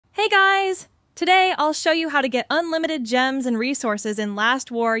guys! Today I'll show you how to get unlimited gems and resources in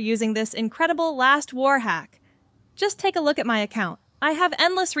Last War using this incredible Last War hack. Just take a look at my account. I have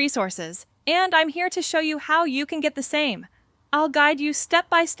endless resources, and I'm here to show you how you can get the same. I'll guide you step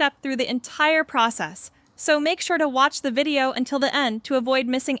by step through the entire process, so make sure to watch the video until the end to avoid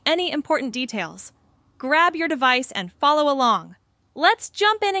missing any important details. Grab your device and follow along. Let's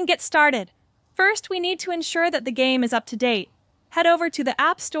jump in and get started. First, we need to ensure that the game is up to date. Head over to the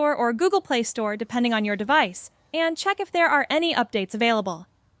App Store or Google Play Store depending on your device, and check if there are any updates available.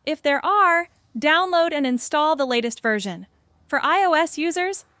 If there are, download and install the latest version. For iOS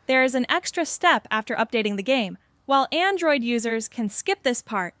users, there is an extra step after updating the game, while Android users can skip this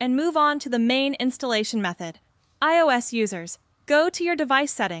part and move on to the main installation method. iOS users, go to your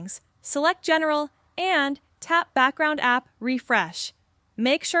device settings, select General, and tap Background App Refresh.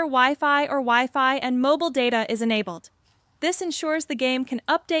 Make sure Wi-Fi and mobile data is enabled. This ensures the game can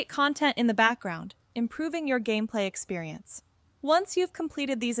update content in the background, improving your gameplay experience. Once you've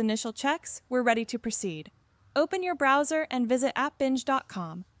completed these initial checks, we're ready to proceed. Open your browser and visit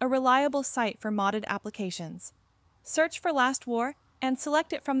appbinge.com, a reliable site for modded applications. Search for Last War and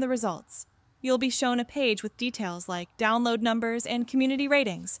select it from the results. You'll be shown a page with details like download numbers and community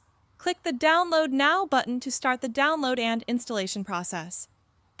ratings. Click the Download Now button to start the download and installation process.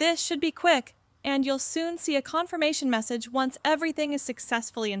 This should be quick, and you'll soon see a confirmation message once everything is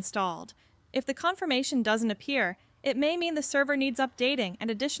successfully installed. If the confirmation doesn't appear, it may mean the server needs updating and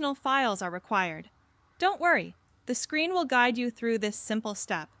additional files are required. Don't worry, the screen will guide you through this simple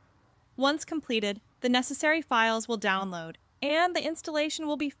step. Once completed, the necessary files will download, and the installation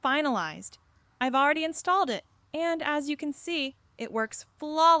will be finalized. I've already installed it, and as you can see, it works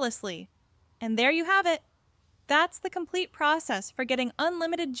flawlessly. And there you have it. That's the complete process for getting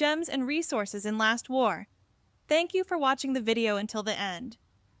unlimited gems and resources in Last War. Thank you for watching the video until the end.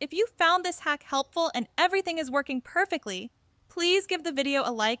 If you found this hack helpful and everything is working perfectly, please give the video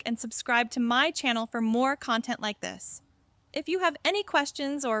a like and subscribe to my channel for more content like this. If you have any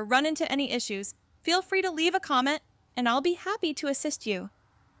questions or run into any issues, feel free to leave a comment and I'll be happy to assist you.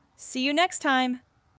 See you next time!